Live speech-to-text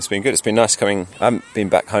It's been good. It's been nice coming. I haven't been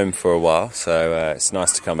back home for a while, so it's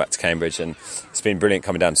nice to come back to Cambridge, and it's been brilliant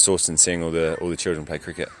coming down to Sawston, seeing all the children play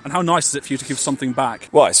cricket. And how nice is it for you to give something back?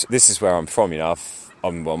 Well, this is where I'm from.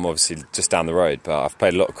 I'm obviously just down the road, but I've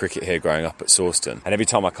played a lot of cricket here growing up at Sawston. And every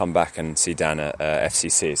time I come back and see Dan at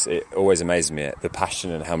FCC, it always amazes me at the passion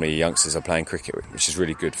and how many youngsters are playing cricket, which is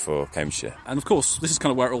really good for Cambridgeshire. And of course, this is kind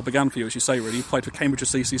of where it all began for you, as you say, really. You played for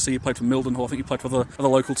Cambridgeshire CCC, you played for Mildenhall, I think you played for other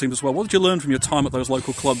local teams as well. What did you learn from your time at those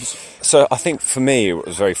local clubs? So I think for me, what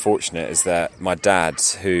was very fortunate is that my dad,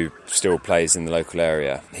 who still plays in the local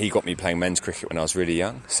area, he got me playing men's cricket when I was really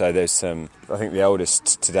young. So there's I think the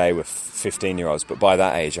eldest today were 15-year-olds, but by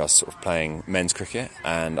that age I was sort of playing men's cricket,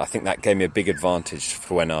 and I think that gave me a big advantage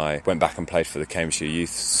for when I went back and played for the Cambridgeshire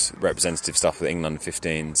Youth's representative stuff with England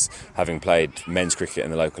under-15s. Having played men's cricket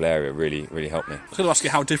in the local area really helped me. I was going to ask you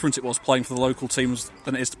how different it was playing for the local teams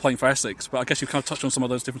than it is to playing for Essex, but I guess you've kind of touched on some of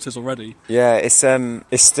those differences already. Yeah, it's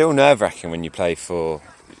still nerve-wracking when you play for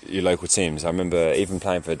your local teams. I remember even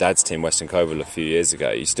playing for Dad's team, Western Coval, a few years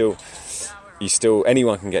ago.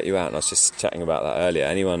 Anyone can get you out, and I was just chatting about that earlier.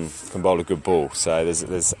 Anyone can bowl a good ball, so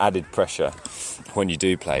there's added pressure when you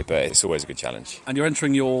do play, but it's always a good challenge. And you're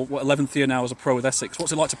entering your 11th year now as a pro with Essex.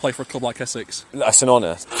 What's it like to play for a club like Essex? It's an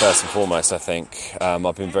honour, first and foremost, I think.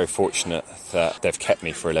 I've been very fortunate that they've kept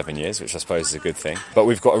me for 11 years, which I suppose is a good thing. But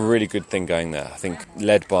we've got a really good thing going there, I think,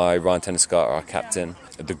 led by Ryan Tenniscarter, our captain.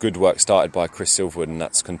 The good work started by Chris Silverwood, and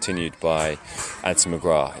that's continued by Anthony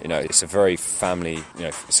McGrath. It's a very family,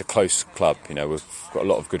 it's a close club. We've got a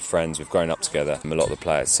lot of good friends. We've grown up together, a lot of the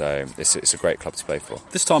players, so it's a great club to play for.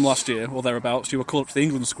 This time last year, or thereabouts, you were called up to the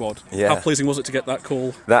England squad. Yeah. How pleasing was it to get that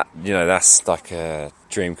call? That's like a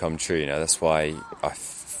dream come true. That's why I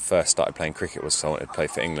first started playing cricket, was so I wanted to play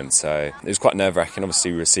for England. So it was quite nerve-wracking,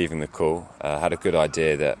 obviously, receiving the call. I had a good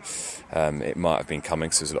idea that it might have been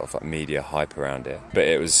coming, so there's a lot of media hype around it. But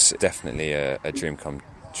it was definitely a dream come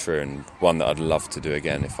true, and one that I'd love to do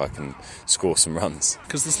again if I can score some runs.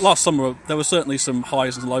 Because this last summer there were certainly some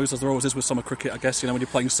highs and lows, as there always is with summer cricket, I guess. When you're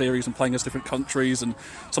playing series and playing as different countries, and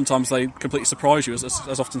sometimes they completely surprise you, as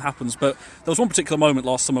often happens. But there was one particular moment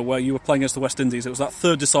last summer where you were playing against the West Indies. It was that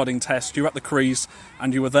third deciding test. You were at the crease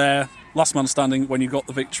and you were there, last man standing, when you got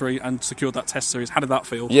the victory and secured that test series. How did that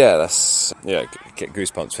feel? Get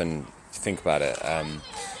goosebumps when you think about it.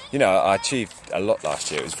 I achieved a lot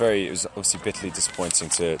last year. It was obviously bitterly disappointing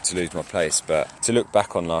to lose my place, but to look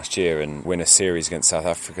back on last year and win a series against South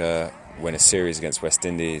Africa, win a series against West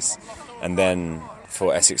Indies, and then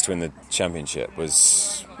for Essex to win the championship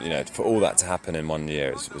was, for all that to happen in 1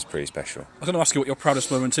 year, it was pretty special. I was going to ask you what your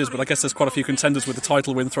proudest moment is, but I guess there's quite a few contenders with the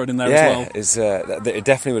title win thrown in there as well. It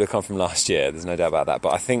definitely would have come from last year, there's no doubt about that.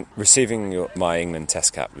 But I think receiving my England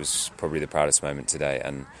Test cap was probably the proudest moment today,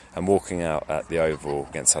 and walking out at the Oval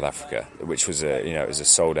against South Africa, which was it was a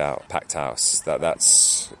sold-out, packed house,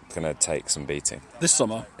 that's going to take some beating. This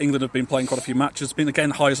summer, England have been playing quite a few matches. There's been, again,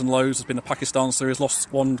 highs and lows. There's been a Pakistan series,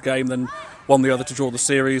 lost one game, then won the other to draw the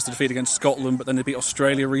series, the defeat against Scotland, but then they beat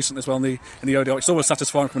Australia recently as well in the ODI. It's always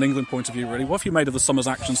satisfying from an England point of view, really. What have you made of the summer's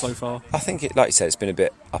action so far? I think, like you said, it's been a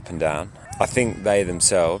bit up and down. I think they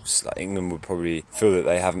themselves, like England, would probably feel that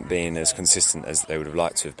they haven't been as consistent as they would have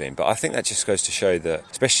liked to have been. But I think that just goes to show that,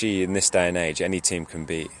 especially in this day and age, any team can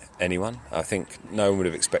beat anyone. I think no one would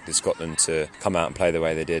have expected Scotland to come out and play the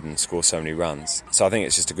way they did and score so many runs. So I think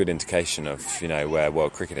it's just a good indication of, where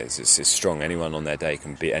world cricket is. It's strong. Anyone on their day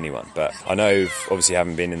can beat anyone. But I know, obviously,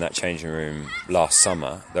 having been in that changing room last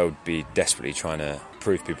summer, they would be desperately trying to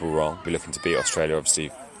prove people wrong. We're looking to beat Australia,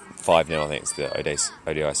 obviously, 5-0, I think it's the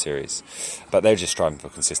ODI series. But they're just striving for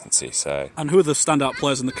consistency. So. And who are the standout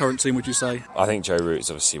players in the current team, would you say? I think Joe Root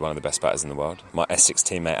is obviously one of the best batters in the world. My Essex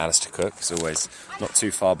teammate Alistair Cook is always not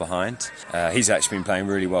too far behind. He's actually been playing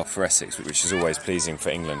really well for Essex, which is always pleasing for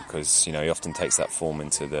England, because he often takes that form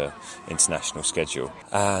into the international schedule.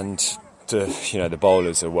 And the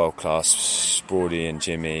bowlers are world class. Broady and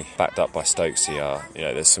Jimmy, backed up by Stokesy,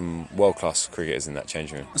 there's some world class cricketers in that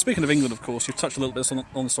changing room. And speaking of England, of course, you've touched a little bit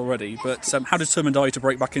on this already, but how determined are you to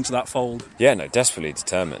break back into that fold? Desperately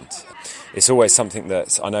determined. It's always something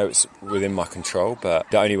that I know it's within my control, but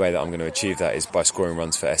the only way that I'm going to achieve that is by scoring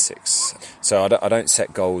runs for Essex. So I don't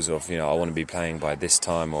set goals of, I want to be playing by this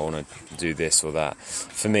time, or I want to do this or that.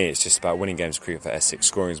 For me, it's just about winning games of cricket for Essex,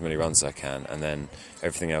 scoring as many runs as I can, and then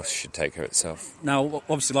everything else should take care of itself. Now,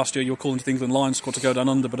 obviously last year you were calling to the England Lions squad to go down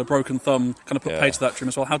under, but a broken thumb kind of put paid to that dream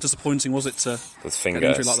as well. How disappointing was it to the finger get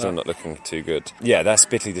an injury like still that? Not looking too good. Yeah, that's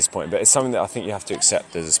bitterly disappointing, but it's something that I think you have to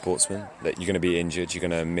accept as a sportsman, that you're going to be injured, you're going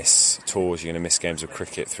to miss tours, you're going to miss games of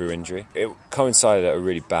cricket through injury. It coincided at a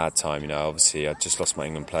really bad time. Obviously I just lost my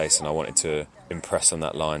England place and I wanted to impress on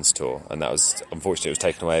that Lions tour, and that was, unfortunately, it was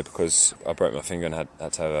taken away because I broke my finger and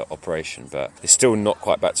had to have an operation. But it's still not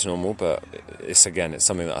quite back to normal, but it's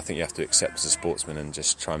something that I think you have to accept as a sportsman and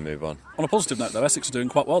just try and move on. On a positive note, though, Essex are doing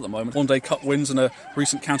quite well at the moment. One-day cup wins and a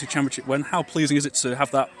recent county championship win. How pleasing is it to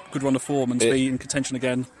have that good run of form and to be in contention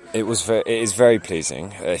again? It is very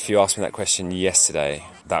pleasing. If you asked me that question yesterday,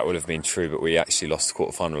 that would have been true, but we actually lost the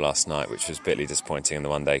quarter-final last night, which was bitterly disappointing in the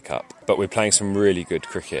one-day cup. But we're playing some really good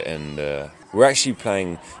cricket, and we're actually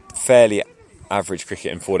playing fairly average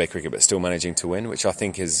cricket and four-day cricket, but still managing to win, which I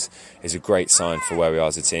think is a great sign for where we are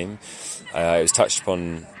as a team. It was touched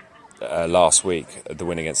upon last week at the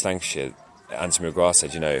win against Lancashire. Anthony McGrath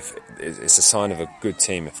said, it's a sign of a good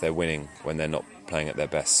team if they're winning when they're not playing at their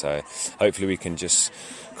best. So hopefully we can just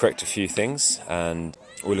correct a few things, and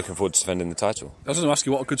we're looking forward to defending the title. I was going to ask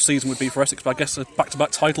you what a good season would be for Essex, but I guess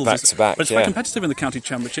back-to-back titles. Back-to-back, but it's very competitive in the county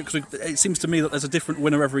championship, because it seems to me that there's a different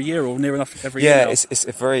winner every year, or near enough every year. Yeah,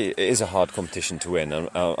 it is a hard competition to win.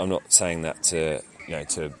 I'm not saying that to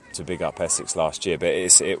big up Essex last year, but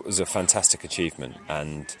it was a fantastic achievement,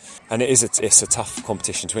 and it's a tough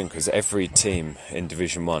competition to win, because every team in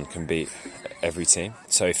Division 1 can beat every team.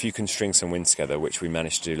 So if you can string some wins together, which we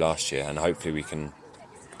managed to do last year, and hopefully we can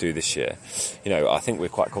do this year, I think we're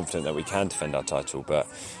quite confident that we can defend our title. But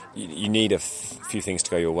you need a few things to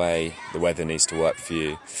go your way. The weather needs to work for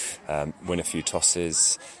you, win a few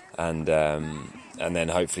tosses, and then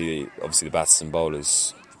hopefully, obviously, the batters and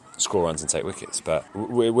bowlers score runs and take wickets. But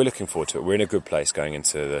we're looking forward to it. We're in a good place going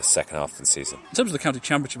into the second half of the season. In terms of the county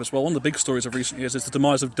championship as well, one of the big stories of recent years is the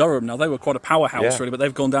demise of Durham. Now, they were quite a powerhouse, really, but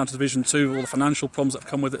they've gone down to Division 2, all the financial problems that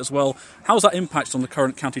have come with it as well. How's that impacted on the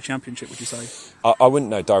current county championship, would you say? I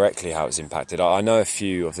wouldn't know directly how it's impacted. I know a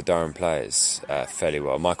few of the Durham players fairly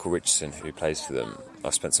well. Michael Richardson, who plays for them,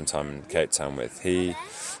 I've spent some time in Cape Town with.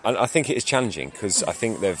 And I think it is challenging, because I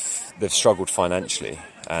think they've struggled financially,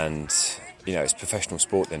 and it's professional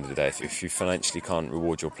sport at the end of the day. If you financially can't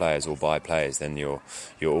reward your players or buy players, then you're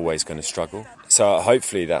always going to struggle. So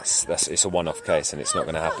hopefully it's a one-off case, and it's not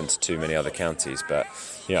going to happen to too many other counties. But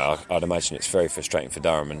I'd imagine it's very frustrating for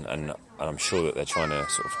Durham, and I'm sure that they're trying to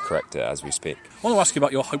sort of correct it as we speak. I want to ask you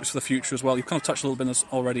about your hopes for the future as well. You've kind of touched a little bit on this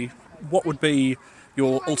already. What would be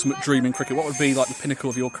your ultimate dream in cricket? What would be like the pinnacle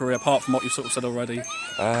of your career, apart from what you've sort of said already?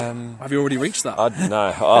 Have you already reached that? No,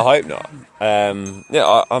 I hope not.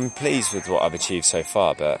 I'm pleased with what I've achieved so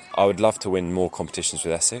far, but I would love to win more competitions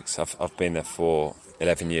with Essex. I've been there for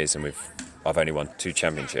 11 years, and I've only won 2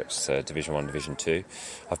 championships, Division 1, Division 2.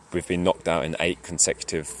 We've been knocked out in 8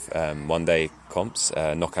 consecutive one-day comps,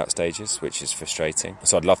 knockout stages, which is frustrating.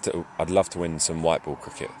 So I'd love to win some white ball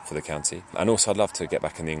cricket for the county, and also I'd love to get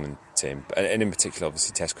back in the England team, and in particular,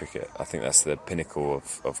 obviously, Test cricket. I think that's the pinnacle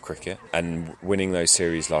of cricket, and winning those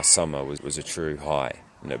series last summer was a true high.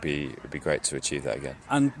 And it'd be great to achieve that again.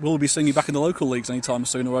 And will we be seeing you back in the local leagues anytime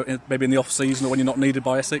soon, or maybe in the off-season, or when you're not needed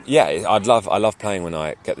by Essex? Yeah, I love playing when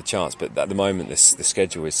I get the chance, but at the moment the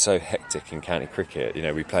schedule is so hectic in county cricket.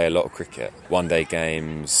 We play a lot of cricket, one-day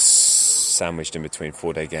games sandwiched in between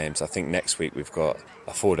 4-day games. I think next week we've got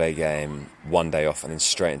a 4-day game, 1 day off, and then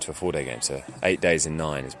straight into a 4-day game. So 8 days in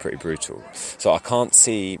 9 is pretty brutal. So I can't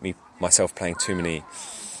see myself playing too many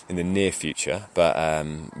in the near future, but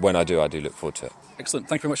when I do look forward to it. Excellent.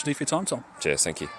 Thank you very much indeed for your time, Tom. Cheers, thank you.